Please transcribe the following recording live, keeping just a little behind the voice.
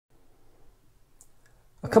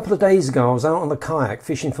A couple of days ago I was out on the kayak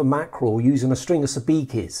fishing for mackerel using a string of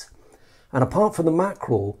sabikis, and apart from the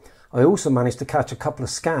mackerel I also managed to catch a couple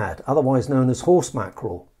of scad, otherwise known as horse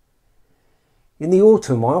mackerel. In the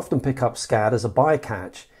autumn I often pick up scad as a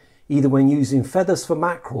bycatch, either when using feathers for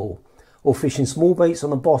mackerel or fishing small baits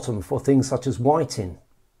on the bottom for things such as whiting.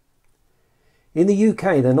 In the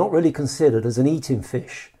UK they're not really considered as an eating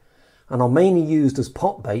fish and are mainly used as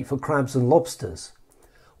pot bait for crabs and lobsters,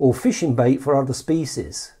 or fishing bait for other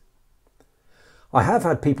species. I have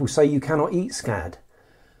had people say you cannot eat scad,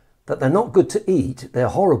 that they're not good to eat, they're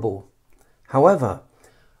horrible. However,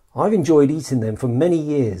 I've enjoyed eating them for many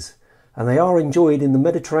years, and they are enjoyed in the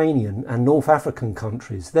Mediterranean and North African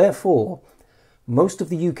countries. Therefore, most of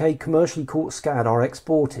the UK commercially caught scad are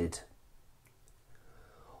exported.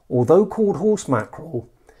 Although called horse mackerel,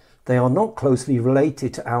 they are not closely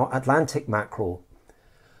related to our Atlantic mackerel,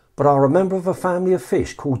 but are a member of a family of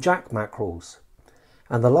fish called jack mackerels,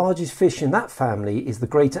 and the largest fish in that family is the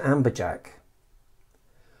greater amberjack.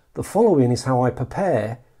 The following is how I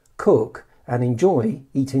prepare, cook and enjoy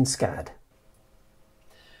eating scad.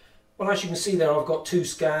 Well, as you can see there, I've got two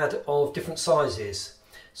scad of different sizes.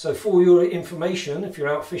 So for your information, if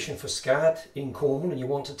you're out fishing for scad in Cornwall and you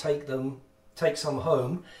want to take some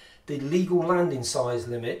home, the legal landing size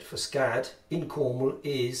limit for scad in Cornwall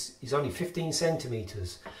is only 15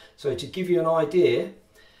 centimetres. So to give you an idea,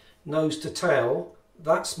 nose to tail,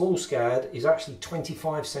 that small scad is actually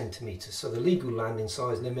 25 centimetres. So the legal landing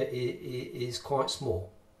size limit is quite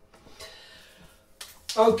small.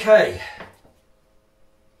 Okay,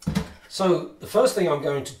 so the first thing I'm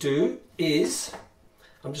going to do is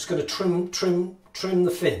I'm just going to trim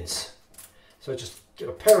the fins. So just get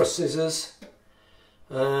a pair of scissors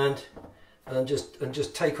and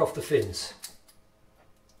just take off the fins.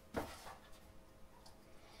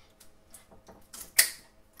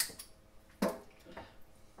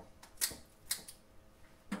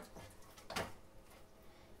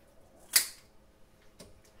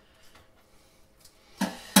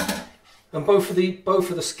 And both of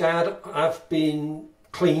the scad have been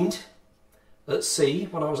cleaned at sea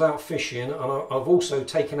when I was out fishing, and I've also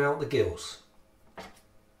taken out the gills.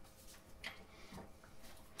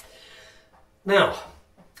 Now,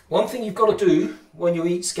 one thing you've got to do when you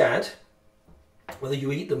eat scad, whether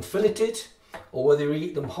you eat them filleted or whether you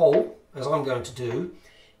eat them whole, as I'm going to do,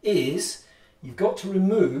 is you've got to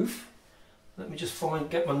remove, let me just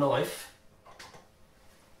get my knife,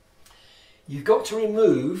 you've got to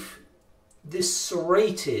remove this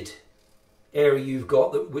serrated area you've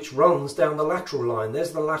got which runs down the lateral line.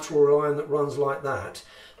 There's the lateral line that runs like that,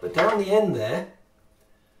 but down the end there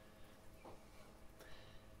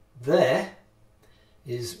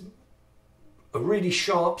is a really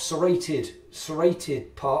sharp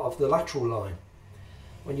serrated part of the lateral line.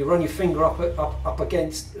 When you run your finger up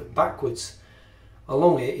against backwards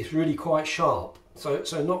along it, it's really quite sharp, so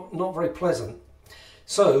not very pleasant.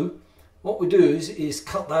 So what we do is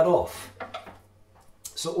cut that off.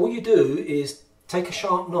 So all you do is take a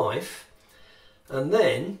sharp knife, and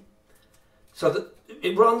then so that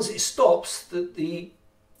it stops, the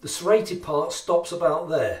serrated part stops about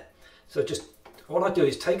there. So just what I do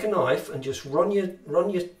is take a knife and just run your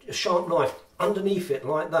sharp knife underneath it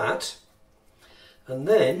like that, and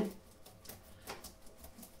then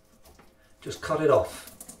just cut it off.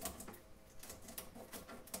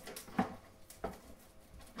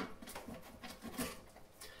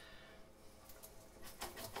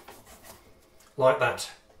 Like that.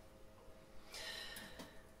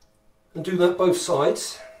 And do that both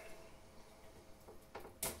sides.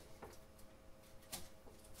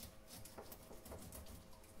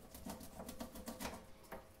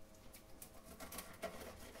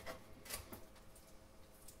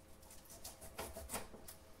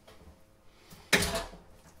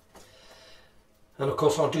 And of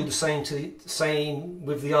course I'll do the same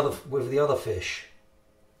with the other fish.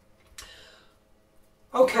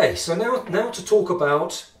 Okay, so now to talk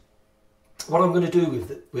about what I'm going to do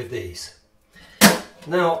with these.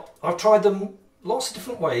 Now, I've tried them lots of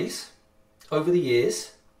different ways over the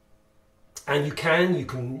years, and you can bake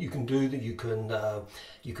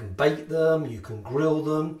them, you can grill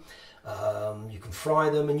them, you can fry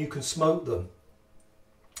them, and you can smoke them.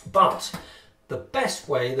 But the best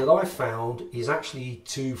way that I've found is actually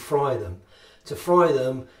to fry them. To fry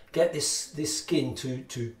them, get this skin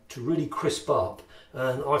to really crisp up.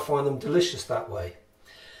 And I find them delicious that way.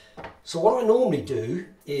 So what I normally do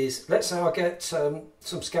is, let's say I get some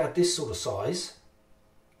scad this sort of size,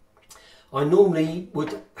 I normally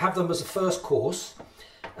would have them as a first course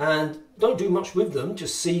and don't do much with them,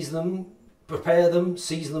 just season them, prepare them,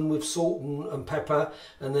 season them with salt and pepper,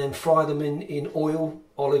 and then fry them in oil,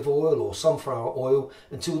 olive oil or sunflower oil,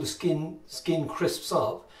 until the skin crisps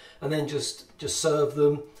up, and then just serve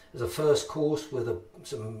them as a first course with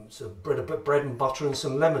some bread and butter and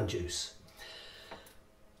some lemon juice.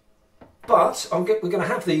 But we're going to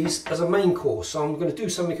have these as a main course, so I'm going to do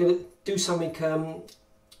something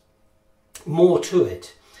more to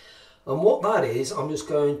it. And what that is, I'm just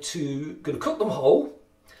going to cook them whole.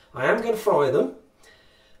 I am going to fry them,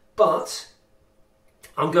 but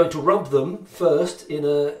I'm going to rub them first in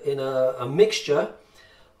a mixture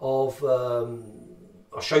of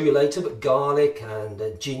I'll show you later, but garlic and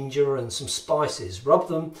ginger and some spices. Rub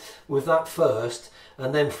them with that first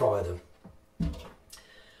and then fry them.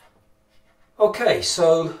 Okay,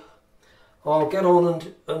 so I'll get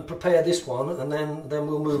on and prepare this one, and then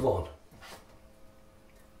we'll move on.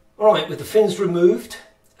 Alright, with the fins removed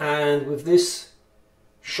and with this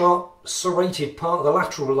sharp serrated part of the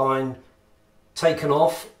lateral line taken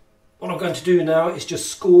off, what I'm going to do now is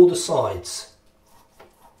just score the sides.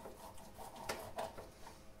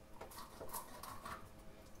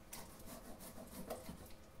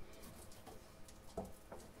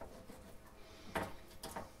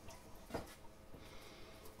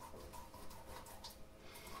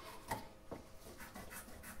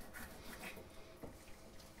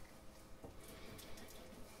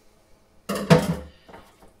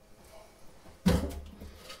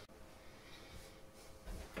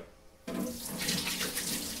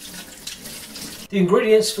 The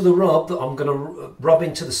ingredients for the rub that I'm going to rub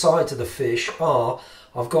into the sides of the fish are,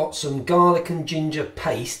 I've got some garlic and ginger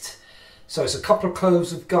paste, so it's a couple of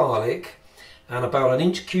cloves of garlic and about an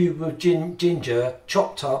inch cube of ginger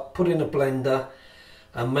chopped up, put in a blender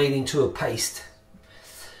and made into a paste.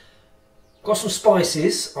 Got some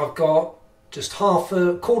spices. I've got just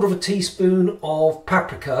quarter of a teaspoon of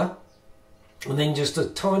paprika, and then just a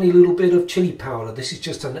tiny little bit of chili powder. This is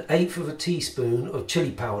just an eighth of a teaspoon of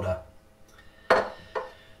chili powder.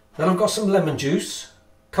 Then I've got some lemon juice,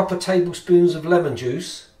 a couple of tablespoons of lemon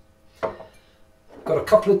juice, got a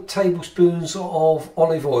couple of tablespoons of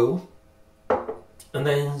olive oil, and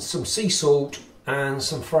then some sea salt and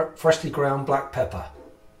some freshly ground black pepper.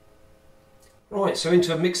 Right, so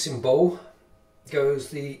into a mixing bowl goes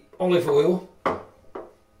the olive oil, the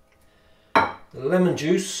lemon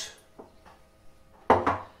juice,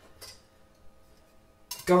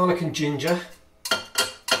 garlic and ginger,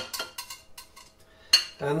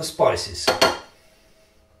 and the spices.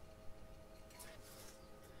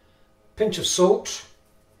 Pinch of salt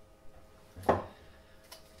and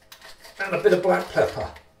a bit of black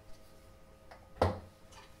pepper,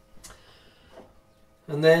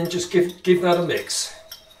 and then just give that a mix.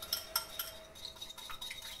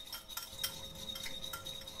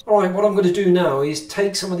 Alright, what I'm going to do now is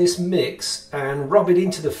take some of this mix and rub it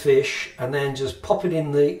into the fish, and then just pop it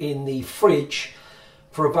in the fridge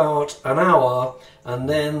for about an hour, and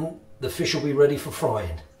then the fish will be ready for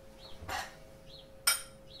frying.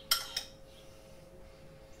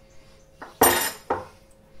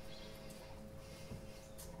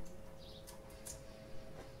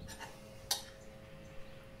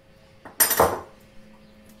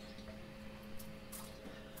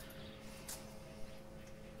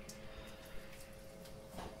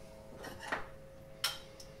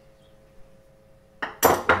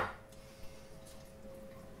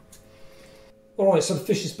 Alright, so the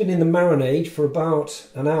fish has been in the marinade for about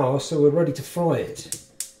an hour, so we're ready to fry it.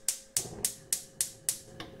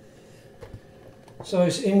 So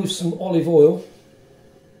it's in with some olive oil.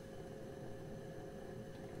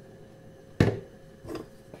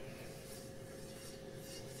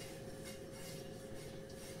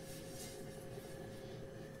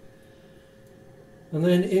 And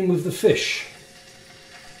then in with the fish.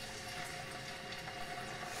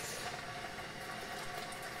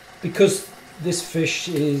 Because this fish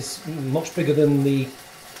is much bigger than the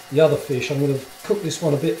other fish, I'm going to cook this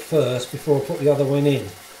one a bit first before I put the other one in.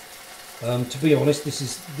 To be honest, this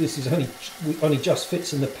is only just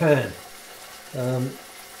fits in the pan,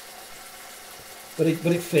 but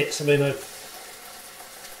it fits. I mean,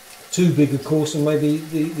 too big, of course, and maybe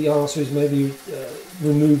the answer is maybe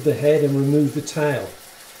remove the head and remove the tail.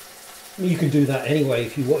 I mean, you can do that anyway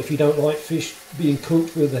if you don't like fish being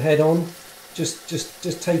cooked with the head on.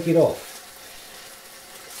 Just take it off.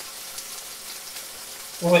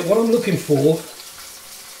 Right, what I'm looking for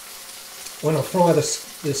when I fry the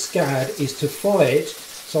scad is to fry it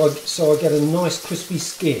so I get a nice crispy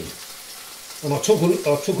skin. And I'll talk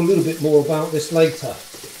a little bit more about this later.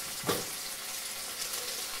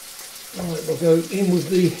 Right, we'll go in with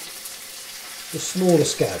the smaller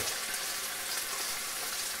scad.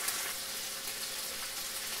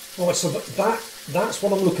 Right, so that's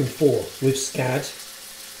what I'm looking for with Scad.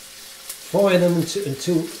 Frying them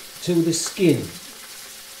until the skin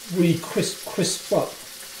really crisp up.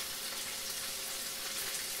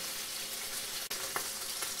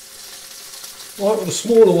 Right, well, the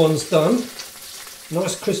smaller one's done.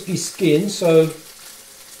 Nice crispy skin, so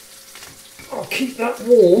I'll keep that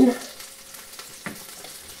warm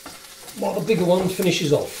while the bigger one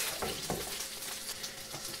finishes off.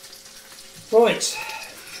 Right,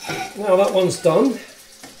 now that one's done,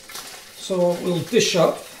 so we'll dish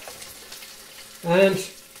up and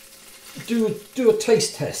do a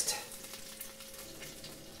taste test.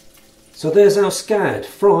 So there's our Scad,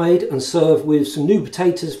 fried and served with some new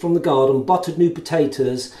potatoes from the garden, buttered new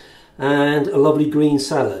potatoes and a lovely green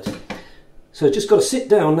salad. So just got to sit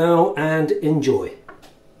down now and enjoy.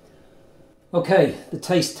 Okay, the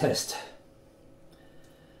taste test.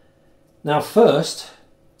 Now first,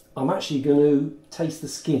 I'm actually going to taste the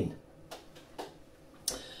skin.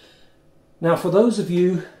 Now for those of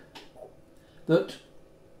you that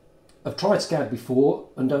have tried Scad before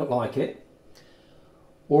and don't like it,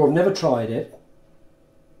 or have never tried it,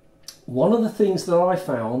 one of the things that I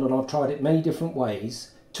found, and I've tried it many different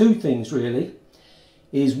ways, two things really,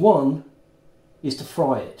 is one is to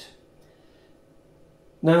fry it.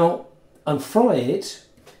 Now, and fry it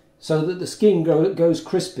so that the skin goes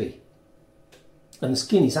crispy, and the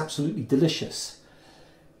skin is absolutely delicious.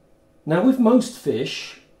 Now with most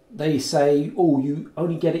fish, they say, oh, you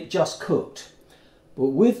only get it just cooked.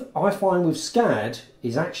 But I find with Scad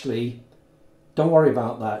is actually, don't worry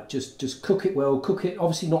about that. Just cook it well. Cook it,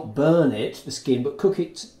 obviously not burn it, the skin, but cook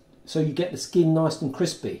it so you get the skin nice and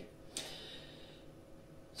crispy.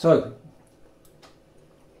 So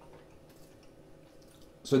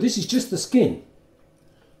this is just the skin.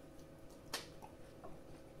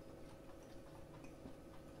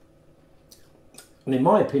 And in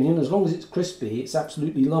my opinion, as long as it's crispy, it's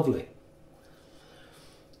absolutely lovely.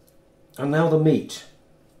 And now the meat.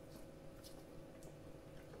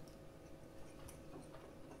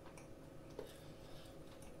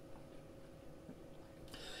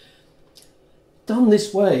 Done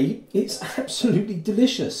this way, it's absolutely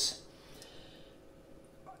delicious.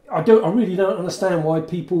 I really don't understand why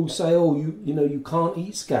people say, oh, you can't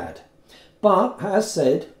eat Scad. But as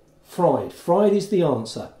said, fried. Fried is the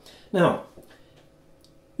answer. Now,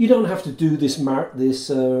 you don't have to do this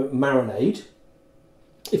marinade.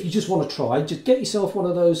 If you just want to try, just get yourself one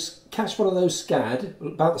of those, catch one of those Scad,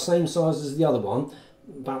 about the same size as the other one,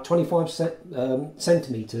 about 25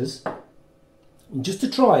 centimetres, and just to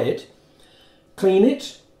try it. Clean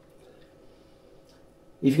it.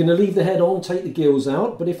 If you're going to leave the head on, take the gills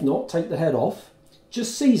out, but if not, take the head off.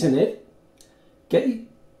 Just season it, get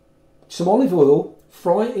some olive oil,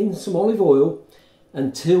 fry it in some olive oil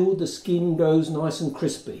until the skin goes nice and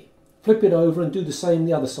crispy. Flip it over and do the same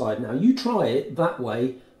the other side. Now you try it that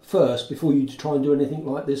way first before you try and do anything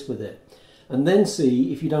like this with it, and then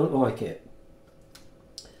see if you don't like it.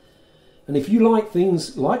 And if you like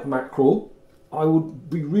things like mackerel, I would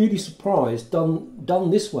be really surprised, done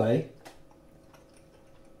this way,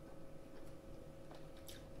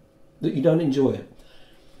 that you don't enjoy it.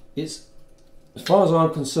 It's, as far as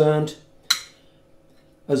I'm concerned,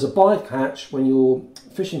 as a bycatch, when you're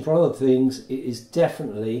fishing for other things, it is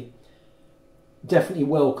definitely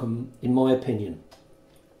welcome, in my opinion.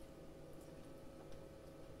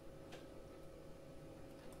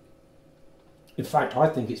 In fact, I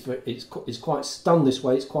think it's quite done this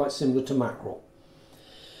way. It's quite similar to mackerel.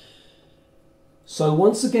 So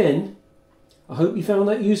once again, I hope you found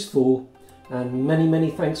that useful, and many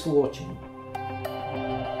thanks for watching.